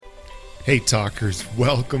Hey talkers,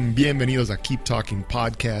 welcome, bienvenidos a Keep Talking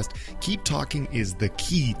Podcast. Keep Talking is the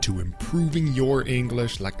key to improving your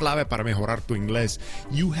English, la clave para mejorar tu inglés.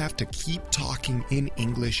 You have to keep talking in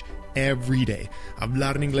English every day.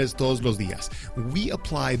 Hablar en inglés todos los días. We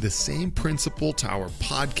apply the same principle to our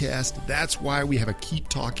podcast. That's why we have a Keep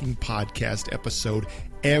Talking Podcast episode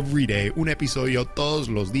every day. Un episodio todos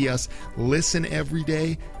los días. Listen every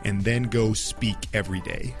day and then go speak every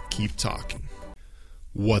day. Keep talking.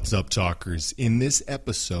 What's up, talkers? In this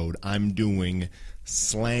episode, I'm doing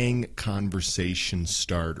slang conversation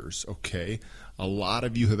starters, okay? A lot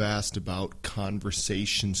of you have asked about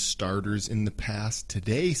conversation starters in the past.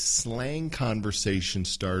 Today, slang conversation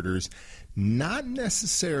starters, not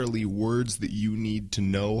necessarily words that you need to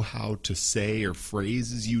know how to say or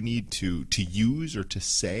phrases you need to use or to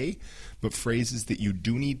say, but phrases that you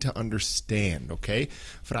do need to understand, okay?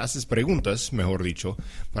 Frases, preguntas, mejor dicho,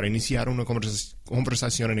 para iniciar una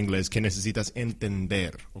conversación en inglés que necesitas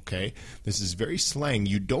entender, okay? This is very slang.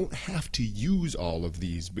 You don't have to use all of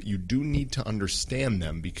these, but you do need to understand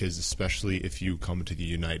them because especially if you come to the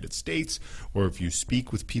United States or if you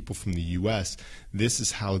speak with people from the U.S., this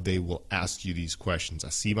is how they will ask you these questions.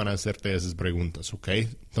 Así van a hacerte esas preguntas, okay?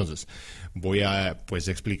 Entonces, voy a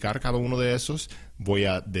explicar cada uno de esos. Voy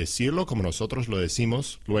a decirlo como nosotros lo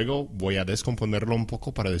decimos, luego voy a descomponerlo un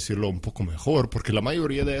poco para decirlo un poco mejor, porque la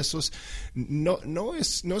mayoría de esos no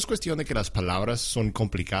es cuestión de que las palabras son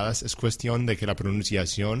complicadas, es cuestión de que la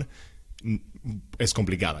pronunciación es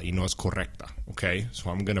complicada y no es correcta, okay?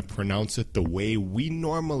 So I'm going to pronounce it the way we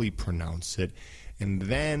normally pronounce it, and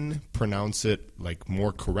then pronounce it like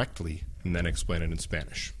more correctly, and then explain it in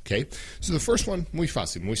Spanish, okay? So the first one, muy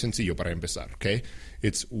fácil, muy sencillo para empezar, okay?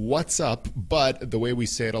 It's what's up, but the way we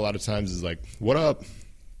say it a lot of times is like, what up?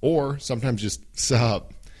 Or sometimes just,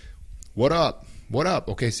 sup? What up? What up?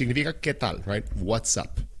 Okay, significa qué tal, right? What's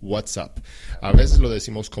up? What's up? A veces lo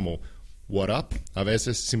decimos como, what up? A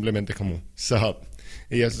veces simplemente como, sup?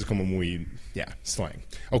 Y eso es como muy, slang.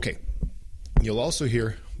 Okay, you'll also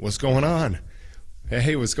hear, what's going on?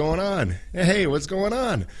 Hey, what's going on? Hey, what's going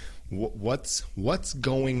on? What's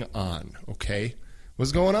going on, okay?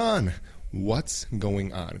 What's going on? What's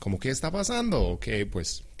going on? Como qué está pasando? Okay,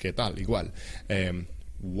 pues qué tal, igual.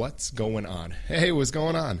 What's going on? Hey, what's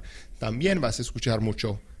going on? También vas a escuchar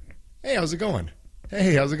mucho. Hey, how's it going?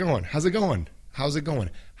 Hey, how's it going? How's it going? How's it going?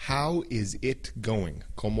 How is it going?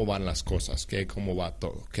 ¿Cómo van las cosas? Okay? ¿Cómo va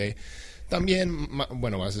todo? Okay? También,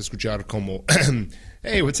 bueno, vas a escuchar como,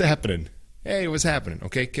 hey, what's happening? Hey, what's happening?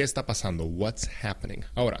 Okay, ¿qué está pasando? What's happening?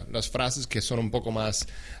 Ahora, las frases que son un poco más,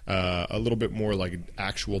 a little bit more like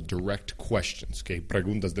actual direct questions, okay?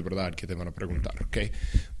 Preguntas de verdad que te van a preguntar, okay?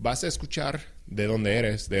 Vas a escuchar de dónde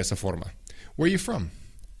eres de esa forma. Where are you from?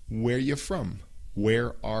 Where are you from?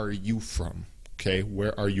 Where are you from? Okay,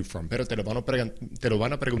 where are you from? Pero te lo van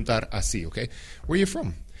a preguntar así, okay? Where are you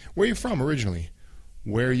from? Where are you from originally?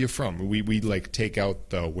 Where are you from? We like take out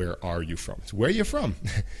the where are you from? So where are you from?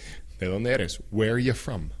 ¿De dónde eres? Where are you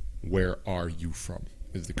from? Where are you from?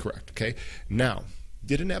 Is the correct, okay? Now,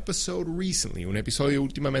 did an episode recently, un episodio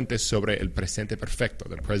últimamente sobre el presente perfecto,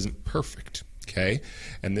 the present perfect, okay?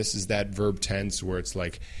 And this is that verb tense where it's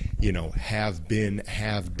like, you know, have been,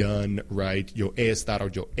 have done, right? Yo he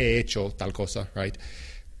estado, yo he hecho, tal cosa, right?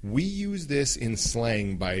 We use this in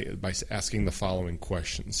slang by asking the following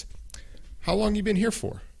questions. How long you been here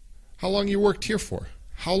for? How long you worked here for?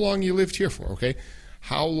 How long you lived here for, okay?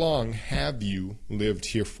 How long have you lived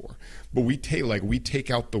here for? But we take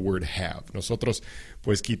out the word have. Nosotros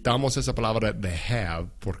pues quitamos esa palabra de have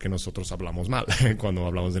porque nosotros hablamos mal cuando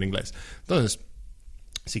hablamos en inglés. Entonces,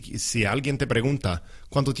 si alguien te pregunta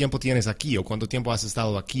cuánto tiempo tienes aquí o cuánto tiempo has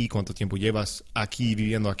estado aquí, cuánto tiempo llevas aquí,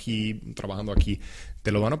 viviendo aquí, trabajando aquí,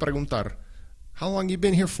 te lo van a preguntar, how long you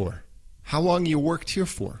been here for? How long you worked here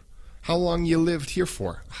for? How long you lived here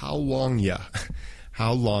for? How long ya?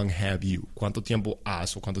 How long have you? ¿Cuánto tiempo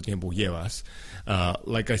has o cuánto tiempo llevas?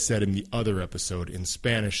 Like I said in the other episode, in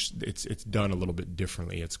Spanish, it's done a little bit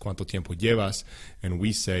differently. It's ¿cuánto tiempo llevas? And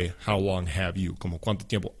we say, how long have you? Como ¿cuánto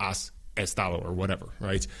tiempo has estado or whatever,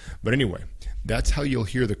 right? But anyway, that's how you'll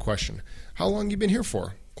hear the question. How long you been here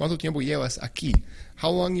for? ¿Cuánto tiempo llevas aquí? How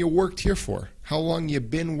long you worked here for? How long you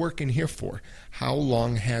been working here for? How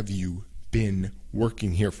long have you been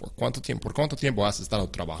working here for? ¿Por cuánto tiempo has estado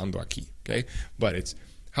trabajando aquí? Okay? But it's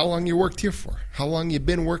how long you worked here for? How long you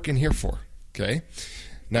been working here for? Okay?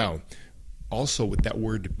 Now, also with that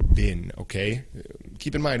word been, okay?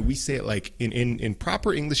 Keep in mind, we say it like in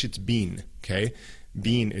proper English, it's been, okay?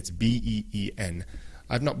 Been, it's B-E-E-N.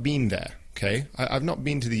 I've not been there, okay? I've not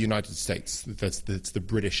been to the United States. That's the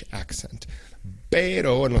British accent.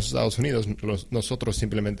 Pero en los Estados Unidos nosotros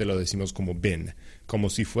simplemente lo decimos como been, como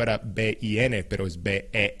si fuera B-I-N, pero es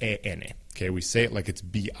B-E-E-N. Okay, we say it like it's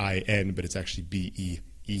B-I-N, but it's actually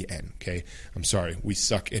B-E-E-N. Okay, I'm sorry, we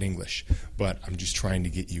suck at English, but I'm just trying to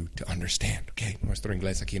get you to understand. Okay, nuestro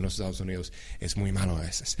inglés aquí en los Estados Unidos es muy malo a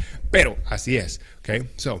veces, pero así es. Okay,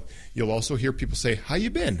 so you'll also hear people say, "How you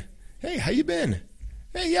been? Hey, how you been?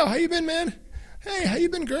 Hey, yo, how you been, man? Hey, how you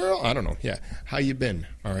been, girl?" I don't know. Yeah, how you been?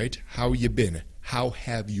 All right, how you been? How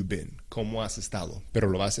have you been? ¿Cómo has estado? Pero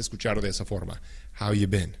lo vas a escuchar de esa forma. How you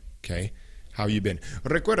been? Okay? How you been?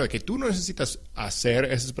 Recuerda que tú no necesitas hacer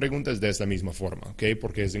esas preguntas de esa misma forma, okay?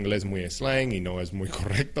 Porque es inglés muy slang y no es muy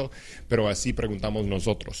correcto, pero así preguntamos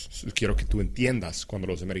nosotros. Quiero que tú entiendas cuando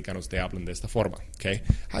los americanos te hablan de esta forma, okay?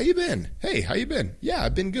 How you been? Hey, how you been? Yeah,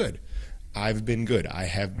 I've been good. I've been good. I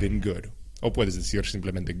have been good. O puedes decir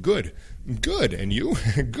simplemente good. Good. And you?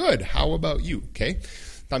 Good. How about you? Okay?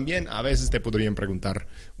 También a veces te podrían preguntar,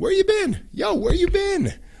 where you been? Yo, where you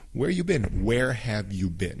been? Where you been? Where have you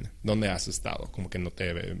been? ¿Dónde has estado? Como que no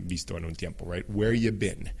te he visto en un tiempo, right? Where you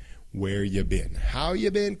been? Where you been? How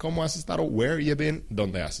you been? ¿Cómo has estado? Where you been?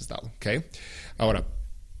 ¿Dónde has estado? Okay? Ahora,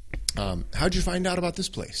 how'd you find out about this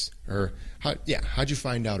place? Or, how'd you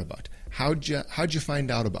find out about? How'd you find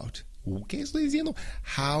out about? ¿Qué estoy diciendo?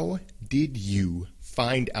 How did you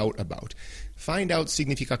find out about? Find out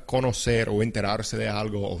significa conocer o enterarse de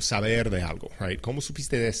algo o saber de algo, right? ¿Cómo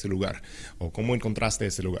supiste de ese lugar? O ¿cómo encontraste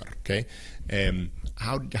ese lugar? Okay?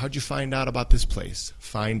 How'd you find out about this place?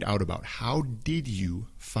 Find out about. How did you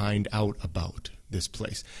find out about this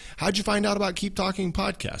place? How'd you find out about Keep Talking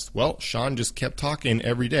Podcast? Well, Sean just kept talking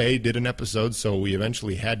every day, did an episode, so we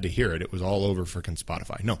eventually had to hear it. It was all over freaking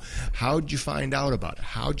Spotify. No. How'd you find out about it?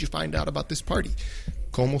 How'd you find out about this party?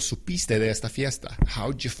 ¿Cómo supiste de esta fiesta?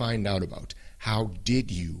 How'd you find out about? How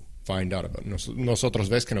did you find out about? Nosotros,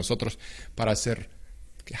 ves que nosotros, para hacer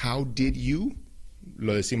how did you,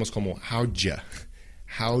 lo decimos como how'd ya,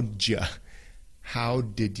 how'd ya, how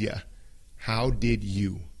did ya, how did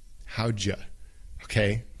you, how'd ya.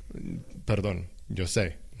 Okay? Perdón, yo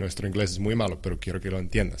sé, nuestro inglés es muy malo, pero quiero que lo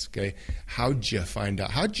entiendas, okay? How'd you find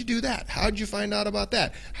out? How'd you do that? How'd you find out about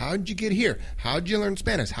that? How'd you get here? How'd you learn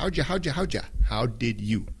Spanish? How'd you? How did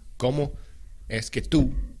you? ¿Cómo es que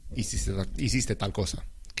tú hiciste tal cosa?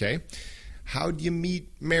 Okay? How'd you meet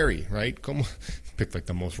Mary, right? ¿Cómo? Pick like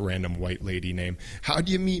the most random white lady name. How'd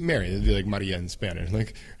you meet Mary? It'd be like Maria in Spanish.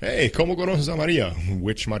 Like, hey, ¿cómo conoces a Maria?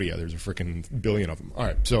 Which Maria? There's a freaking billion of them. All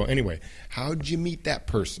right, so anyway, how'd you meet that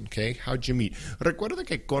person, okay? How'd you meet? Recuerda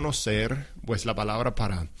que conocer, pues la palabra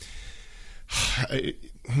para...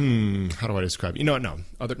 how do I describe it? No.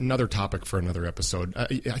 Another topic for another episode.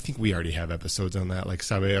 I think we already have episodes on that, like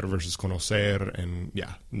saber versus conocer, and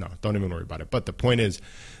don't even worry about it. But the point is,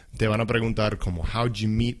 te van a preguntar como, how'd you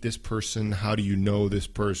meet this person? How do you know this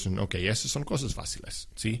person? Okay, esas son cosas fáciles,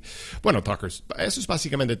 ¿sí? Bueno, talkers, eso es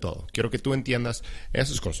básicamente todo. Quiero que tú entiendas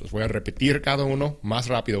esas cosas. Voy a repetir cada uno más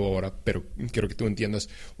rápido ahora, pero quiero que tú entiendas,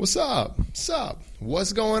 what's up?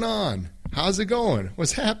 What's going on? How's it going?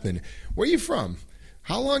 What's happening? Where you from?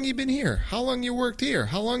 How long you been here? How long you worked here?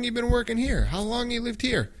 How long you been working here? How long you lived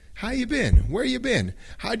here? How you been? Where you been?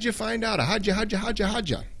 How'd you find out? How'd you?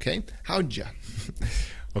 Okay? How'd you?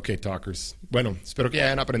 Ok, talkers. Bueno, espero que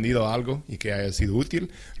hayan aprendido algo y que haya sido útil.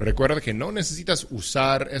 Recuerda que no necesitas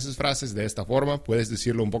usar esas frases de esta forma. Puedes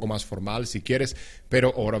decirlo un poco más formal si quieres,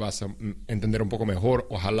 pero ahora vas a entender un poco mejor,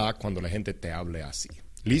 ojalá, cuando la gente te hable así.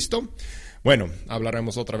 ¿Listo? Bueno,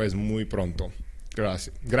 hablaremos otra vez muy pronto.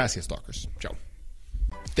 Gracias, talkers. Chao.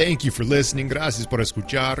 Thank you for listening. Gracias por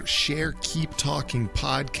escuchar. Share Keep Talking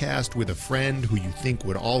Podcast with a friend who you think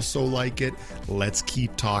would also like it. Let's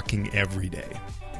keep talking every day.